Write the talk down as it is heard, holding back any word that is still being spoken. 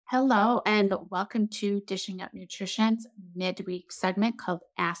Hello, and welcome to Dishing Up Nutrition's midweek segment called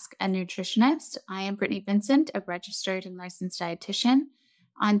Ask a Nutritionist. I am Brittany Vincent, a registered and licensed dietitian.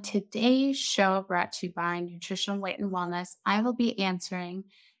 On today's show, brought to you by Nutritional Weight and Wellness, I will be answering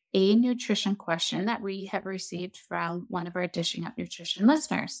a nutrition question that we have received from one of our Dishing Up Nutrition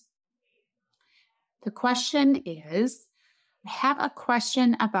listeners. The question is, I have a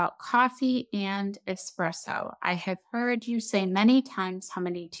question about coffee and espresso. I have heard you say many times how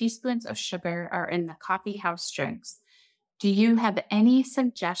many teaspoons of sugar are in the coffeehouse drinks. Do you have any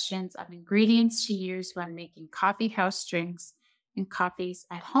suggestions of ingredients to use when making coffeehouse drinks and coffees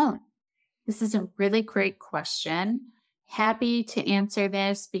at home? This is a really great question. Happy to answer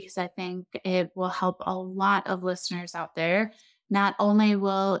this because I think it will help a lot of listeners out there. Not only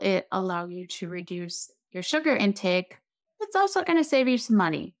will it allow you to reduce your sugar intake, it's also going to save you some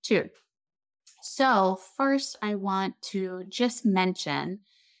money too. So first, I want to just mention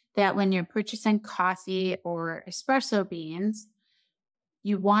that when you're purchasing coffee or espresso beans,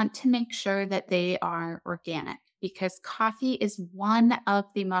 you want to make sure that they are organic because coffee is one of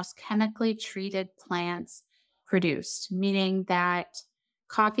the most chemically treated plants produced, meaning that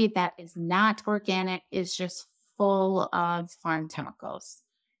coffee that is not organic is just full of farm chemicals.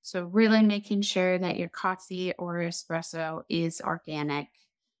 So really making sure that your coffee or espresso is organic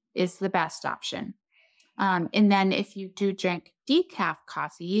is the best option. And then if you do drink decaf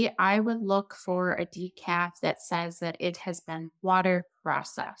coffee, I would look for a decaf that says that it has been water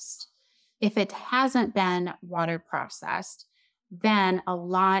processed. If it hasn't been water processed, then a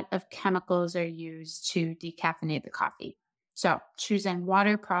lot of chemicals are used to decaffeinate the coffee. So choosing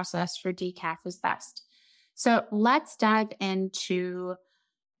water processed for decaf is best. So let's dive into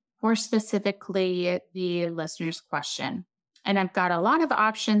more specifically the listener's question. And I've got a lot of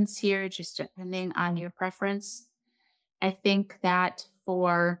options here, just depending on your preference. I think that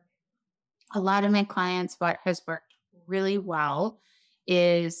for a lot of my clients, what has worked really well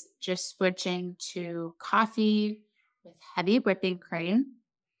is just switching to coffee with heavy whipping cream.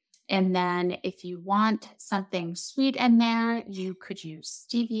 And then if you want something sweet in there, you could use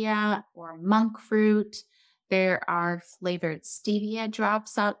stevia or monk fruit. There are flavored stevia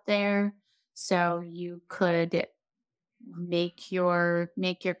drops out there. So you could make your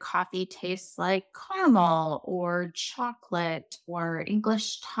coffee taste like caramel or chocolate or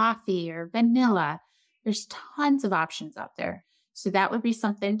English toffee or vanilla. There's tons of options out there. So that would be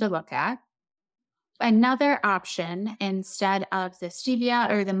something to look at. Another option instead of the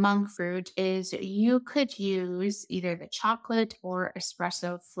stevia or the monk fruit is you could use either the chocolate or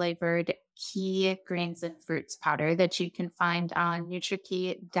espresso flavored key grains and fruits powder that you can find on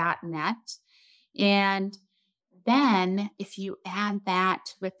NutriKey.net. And then if you add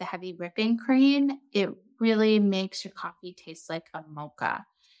that with the heavy whipping cream, it really makes your coffee taste like a mocha.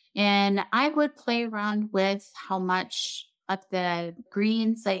 And I would play around with how much of the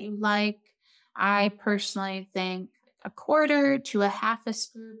greens that you like. I personally think a quarter to a half a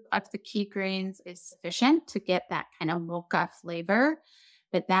scoop of the key grains is sufficient to get that kind of mocha flavor,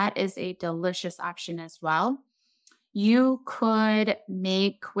 but that is a delicious option as well. You could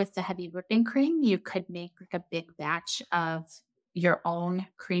make with the heavy whipping cream, you could make like a big batch of your own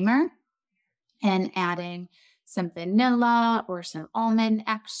creamer and adding some vanilla or some almond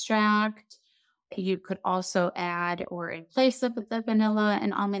extract. You could also add, or in place of the vanilla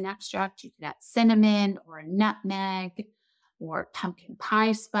and almond extract, you could add cinnamon or nutmeg or pumpkin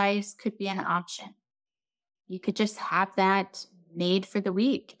pie spice could be an option. You could just have that made for the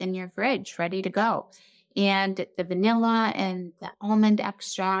week in your fridge, ready to go. And the vanilla and the almond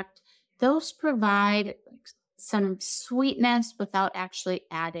extract, those provide some sweetness without actually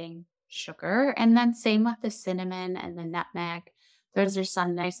adding sugar. And then same with the cinnamon and the nutmeg. Those are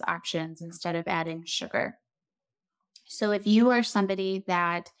some nice options instead of adding sugar. So if you are somebody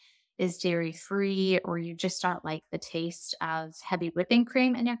that is dairy free or you just don't like the taste of heavy whipping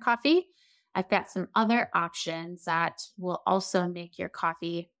cream in your coffee, I've got some other options that will also make your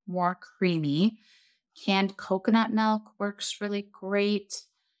coffee more creamy. Canned coconut milk works really great.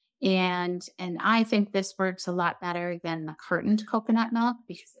 And I think this works a lot better than the cartoned coconut milk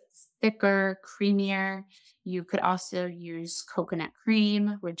because it's thicker, creamier. You could also use coconut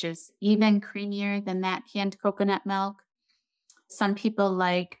cream, which is even creamier than that canned coconut milk. Some people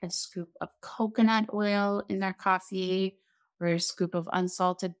like a scoop of coconut oil in their coffee or a scoop of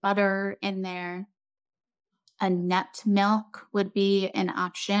unsalted butter in there. A nut milk would be an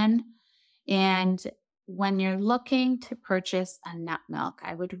option. And when you're looking to purchase a nut milk,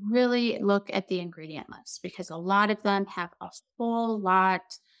 I would really look at the ingredient list because a lot of them have a whole lot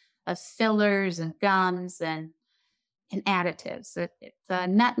of fillers and gums and and additives. The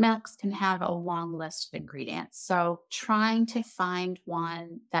nut milks can have a long list of ingredients. So trying to find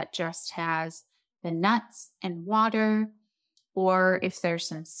one that just has the nuts and water, or if there's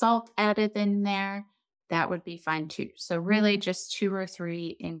some salt added in there, that would be fine too. So really just 2 or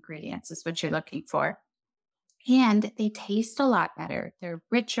 3 ingredients is what you're looking for. And they taste a lot better. They're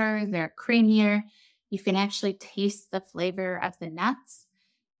richer, they're creamier. You can actually taste the flavor of the nuts.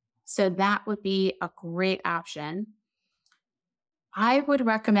 So that would be a great option. I would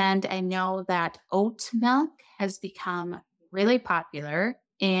recommend, I know that oat milk has become really popular.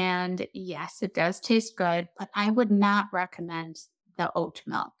 And yes, it does taste good, but I would not recommend the oat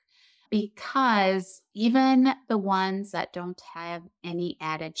milk because even the ones that don't have any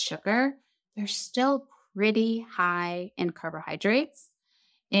added sugar, they're still pretty high in carbohydrates.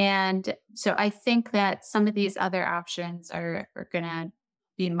 And so I think that some of these other options are going to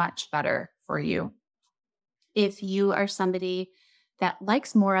be much better for you. If you are somebody that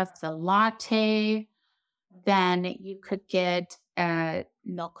likes more of the latte, then you could get a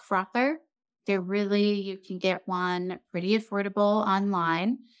milk frother. You can get one pretty affordable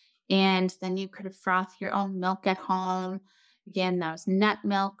online. And then you could froth your own milk at home. Again, those nut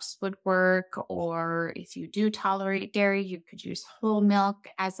milks would work. Or if you do tolerate dairy, you could use whole milk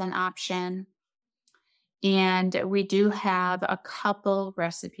as an option. And we do have a couple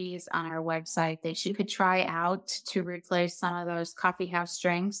recipes on our website that you could try out to replace some of those coffeehouse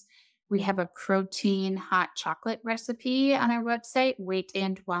drinks. We have a protein hot chocolate recipe on our website,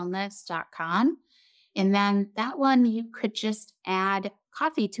 weightandwellness.com. And then that one, you could just add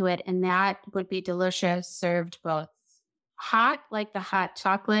coffee to it, and that would be delicious, served both hot, like the hot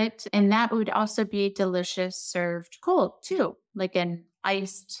chocolate. And that would also be delicious served cold too, like an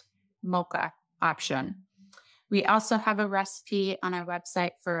iced mocha option. We also have a recipe on our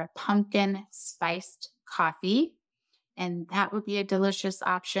website for a pumpkin spiced coffee, and that would be a delicious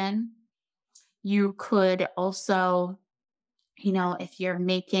option. You could also, if you're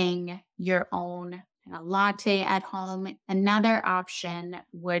making your own latte at home, another option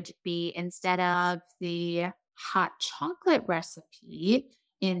would be instead of the hot chocolate recipe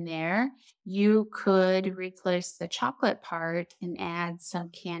in there, you could replace the chocolate part and add some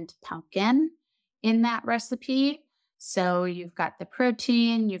canned pumpkin in that recipe. So you've got the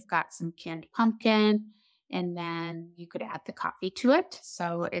protein, you've got some canned pumpkin, and then you could add the coffee to it.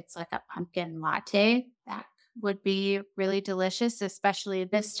 So it's like a pumpkin latte. That would be really delicious, especially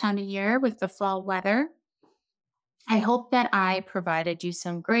this time of year with the fall weather. I hope that I provided you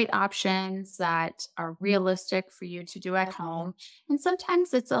some great options that are realistic for you to do at home. And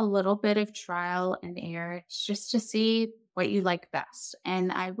sometimes it's a little bit of trial and error just to see what you like best.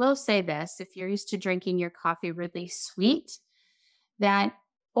 And I will say this, if you're used to drinking your coffee really sweet, that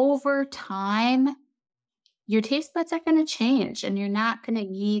over time, your taste buds are going to change and you're not going to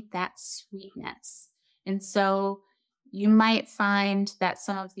need that sweetness. And so you might find that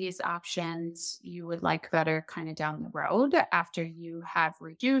some of these options you would like better kind of down the road after you have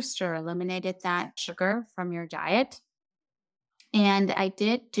reduced or eliminated that sugar from your diet. And I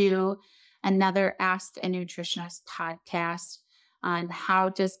did do another Ask a Nutritionist podcast on how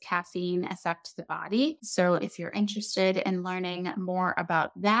does caffeine affect the body. So if you're interested in learning more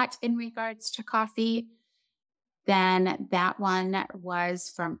about that in regards to coffee, then that one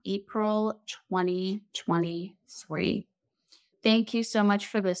was from April 2023. Thank you so much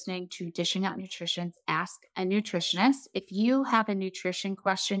for listening to Dishing Out Nutrition's Ask a Nutritionist. If you have a nutrition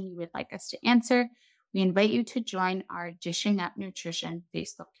question you would like us to answer, we invite you to join our Dishing Up Nutrition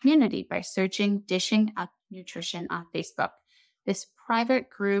Facebook community by searching Dishing Up Nutrition on Facebook. This private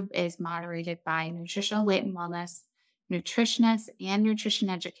group is moderated by nutritional weight and wellness nutritionists and nutrition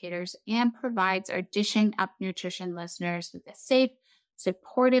educators, and provides our Dishing Up Nutrition listeners with a safe,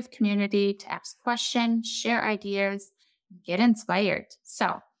 supportive community to ask questions, share ideas, get inspired.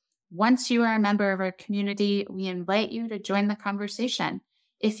 So once you are a member of our community, we invite you to join the conversation.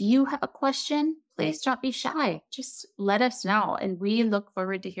 If you have a question, please don't be shy. Just let us know, and we look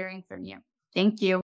forward to hearing from you. Thank you.